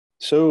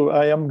So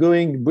I am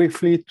going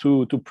briefly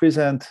to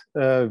present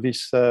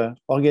this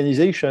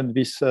organization,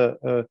 this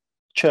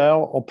chair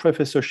or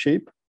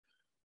professorship,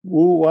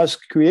 who was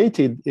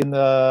created in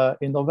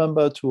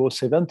November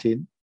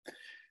 2017,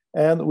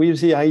 and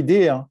with the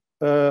idea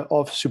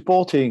of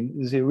supporting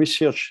the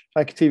research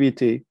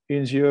activity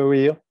in the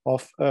area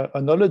of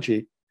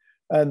oenology,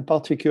 and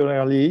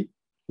particularly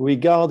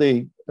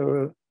regarding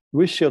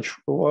research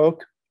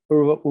work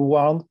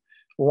around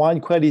wine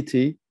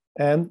quality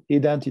and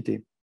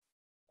identity.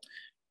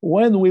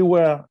 When we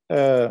were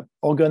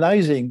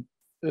organizing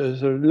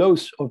the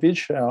launch of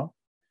each year,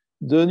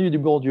 Denis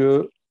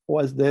Dubourdieu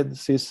was dead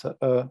since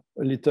a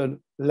little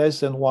less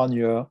than 1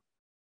 year,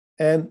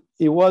 and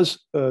he was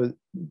a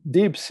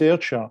deep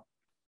searcher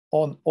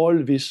on all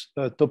this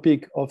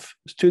topic of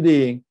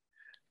studying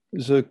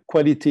the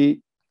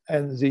quality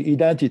and the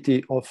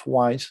identity of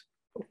wines,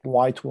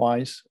 white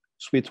wines,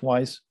 sweet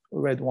wines,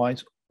 red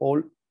wines,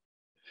 all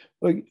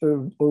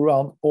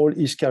around all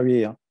his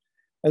career.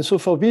 And so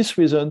for this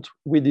reason,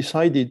 we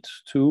decided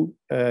to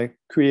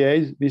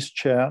create this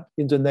chair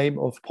in the name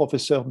of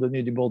Professor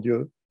Denis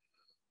Dubourdieu,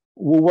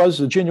 who was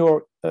the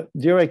general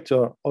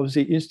director of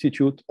the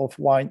Institute of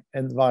Wine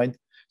and Vine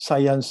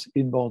Science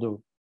in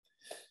Bordeaux.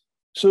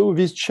 So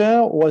this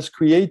chair was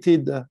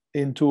created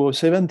in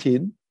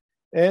 2017,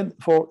 and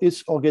for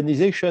its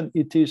organization,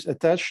 it is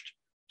attached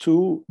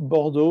to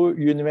Bordeaux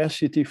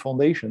University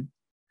Foundation.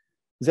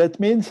 That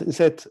means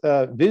that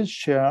this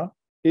chair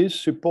is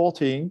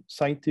supporting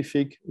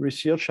scientific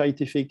research,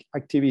 scientific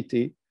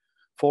activity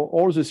for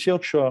all the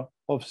researchers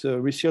of the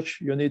research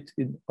unit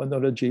in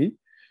oenology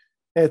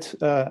at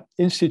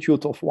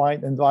Institute of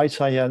Wine and Vine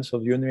Science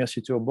of the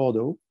University of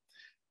Bordeaux.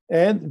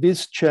 And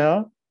this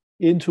chair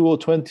in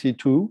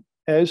 2022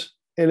 has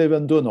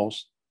 11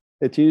 donors.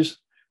 That is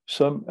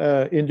some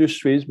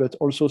industries, but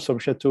also some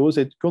chateaux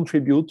that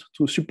contribute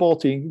to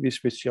supporting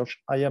this research.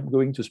 I am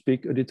going to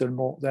speak a little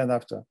more than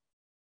after.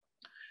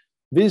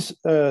 This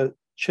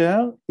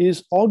chair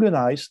is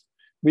organized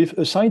with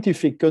a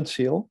scientific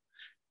council,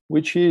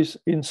 which is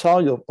in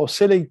charge of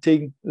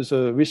selecting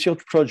the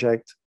research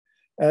project,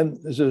 and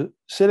the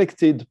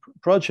selected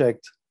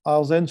projects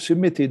are then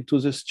submitted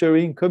to the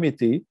steering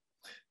committee,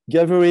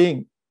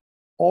 gathering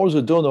all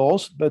the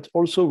donors, but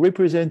also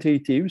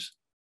representatives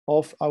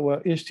of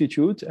our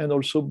institute and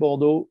also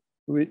Bordeaux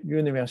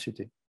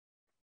University.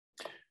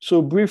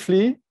 So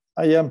briefly,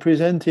 I am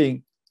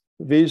presenting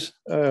these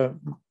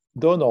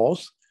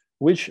donors,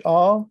 which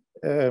are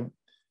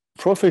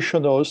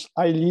professionals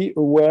highly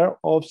aware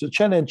of the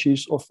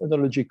challenges of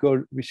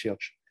oenological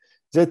research.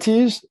 That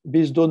is,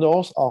 these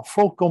donors are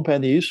 4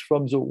 companies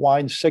from the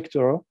wine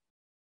sector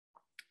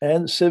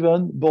and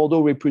 7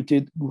 Bordeaux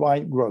reputed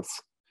wine growth.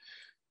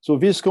 So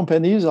these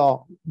companies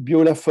are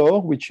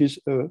BioLaffort, which is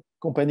a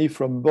company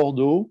from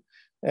Bordeaux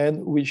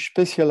and which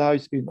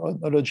specializes in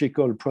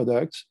oenological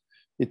products.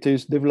 It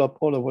is developed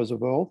all over the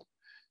world.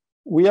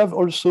 We have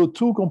also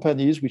 2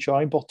 companies which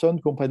are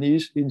important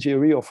companies in the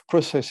area of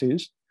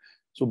processes.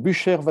 So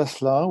Bucher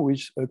Vaslin,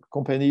 which is a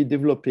company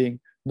developing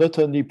not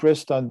only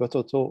press time, but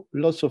also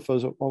lots of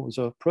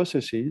other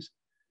processes.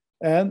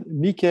 And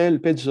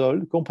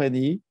Paetzold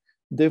company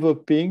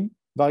developing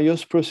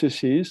various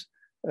processes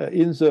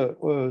in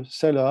the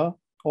cellar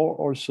or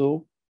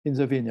also in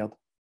the vineyard.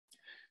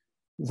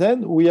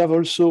 Then we have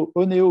also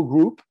OENEO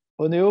Group.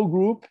 OENEO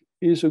Group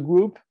is a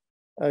group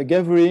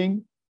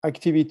gathering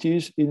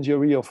activities in the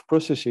area of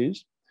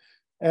processes.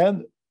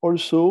 And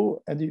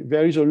also,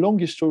 there is a long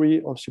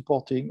history of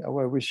supporting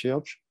our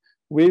research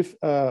with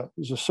the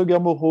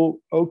Sogamoro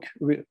Oak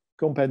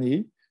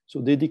Company, so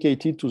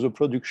dedicated to the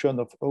production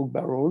of oak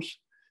barrels,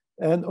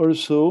 and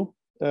also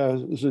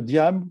the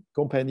Diam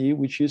Company,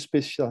 which is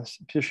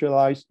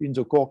specialized in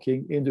the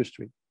corking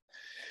industry.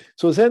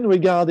 So then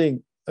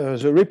regarding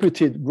the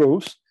reputed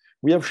growth,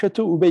 we have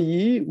Château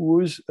Haut-Bailly,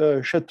 who is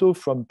a chateau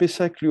from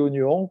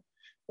Pessac-Léognan,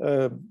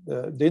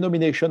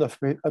 denomination of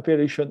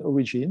appellation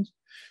origin.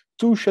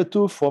 2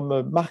 chateaux from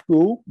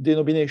Margaux,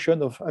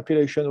 denomination of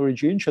appellation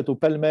origin, Château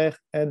Palmer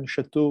and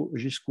Château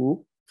Giscours.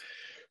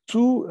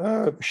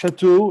 2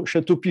 chateaux,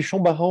 Château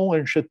Pichon Baron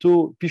and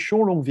Château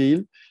Pichon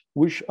Longueville,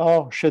 which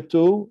are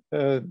chateaux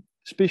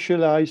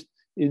specialized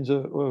in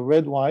the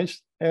red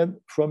wines and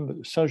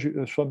from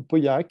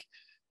Pauillac,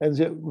 and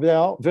they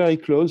are very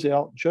close. They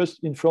are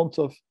just in front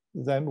of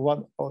them,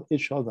 one or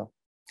each other.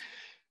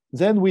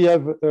 Then we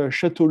have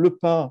Château Le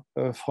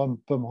Pin from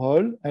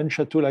Pomerol and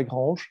Château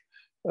Lagrange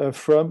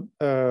from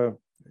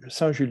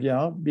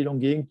Saint-Julien,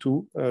 belonging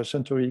to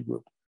Century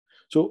Group.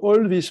 So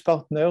all these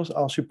partners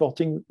are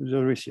supporting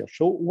the research.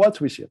 So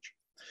what research?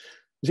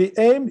 The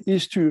aim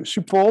is to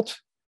support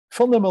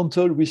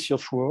fundamental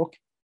research work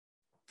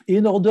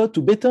in order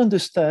to better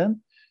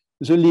understand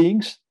the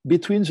links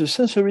between the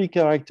sensory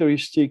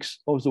characteristics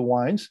of the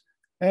wines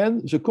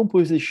and the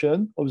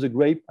composition of the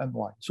grape and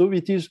wine. So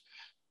it is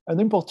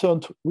an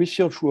important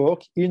research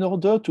work in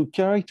order to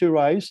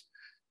characterize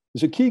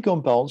the key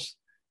compounds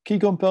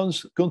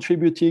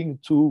contributing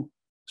to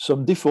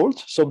some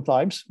default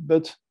sometimes,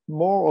 but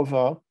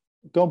moreover,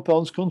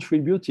 compounds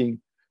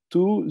contributing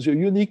to the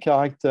unique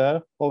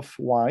character of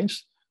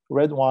wines,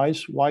 red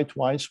wines, white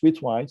wines,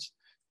 sweet wines,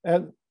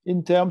 and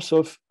in terms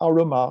of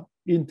aroma,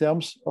 in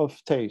terms of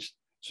taste.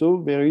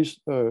 So there is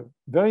a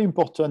very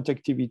important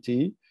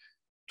activity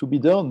to be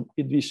done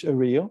in this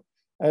area,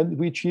 and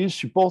which is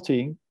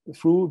supporting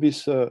through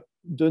this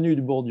Denis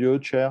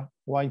Dubourdieu Chair,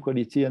 Wine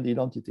Quality and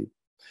Identity.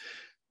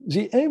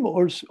 The aim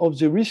also of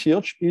the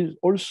research is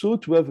also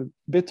to have a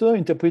better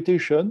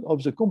interpretation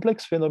of the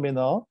complex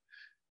phenomena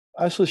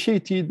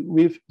associated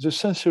with the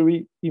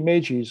sensory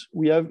images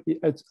we have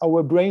at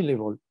our brain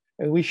level.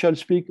 And we shall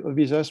speak of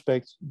these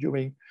aspects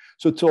during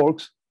the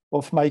talks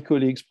of my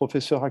colleagues,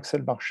 Professor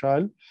Axel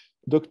Marchal,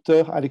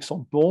 Dr.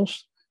 Alexandre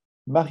Pons,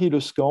 Marie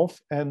Lescanf,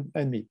 and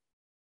me.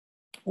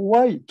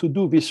 Why to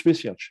do this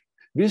research?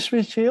 This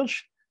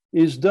research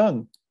is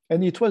done,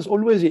 and it was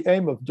always the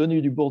aim of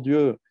Denis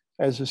Dubourdieu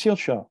as a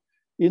researcher.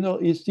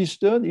 It is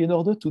done in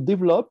order to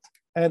develop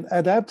and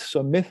adapt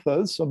some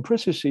methods, some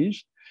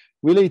processes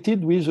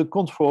related with the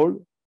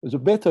control, the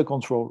better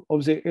control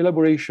of the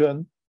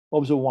elaboration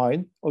of the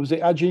wine, of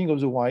the aging of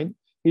the wine,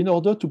 in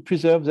order to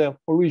preserve their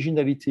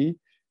originality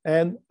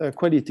and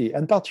quality,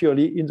 and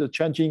particularly in the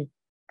changing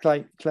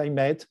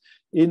climate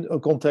in a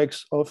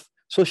context of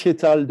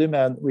societal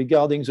demand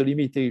regarding the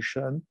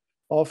limitation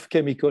of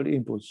chemical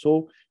inputs.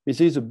 So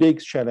this is a big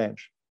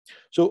challenge.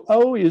 So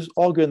how is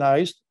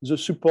organized the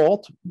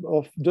support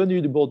of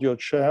Denis Dubourdieu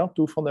Chair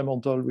to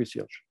fundamental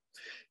research?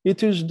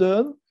 It is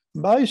done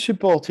by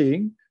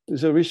supporting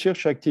the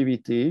research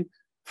activity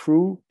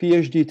through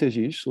PhD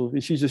thesis. So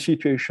this is the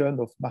situation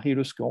of Marie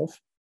Lescanf,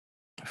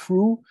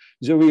 through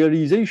the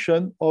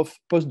realization of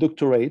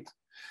postdoctorate,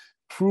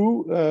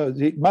 through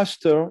the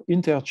master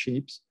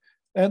internships,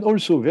 and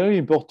also very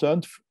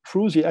important,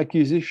 through the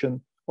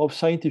acquisition of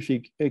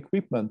scientific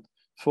equipment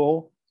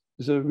for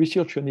the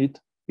research unit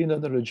in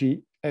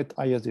oenology at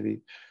ISVV.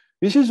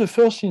 This is the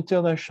first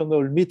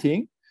international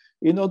meeting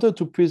in order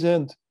to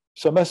present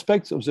some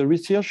aspects of the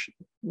research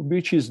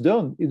which is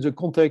done in the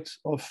context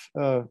of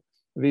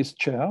this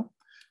chair.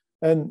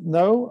 And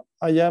now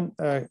I am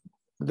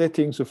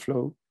letting the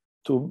floor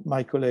to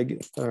my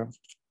colleague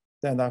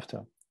then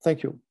after.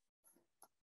 Thank you.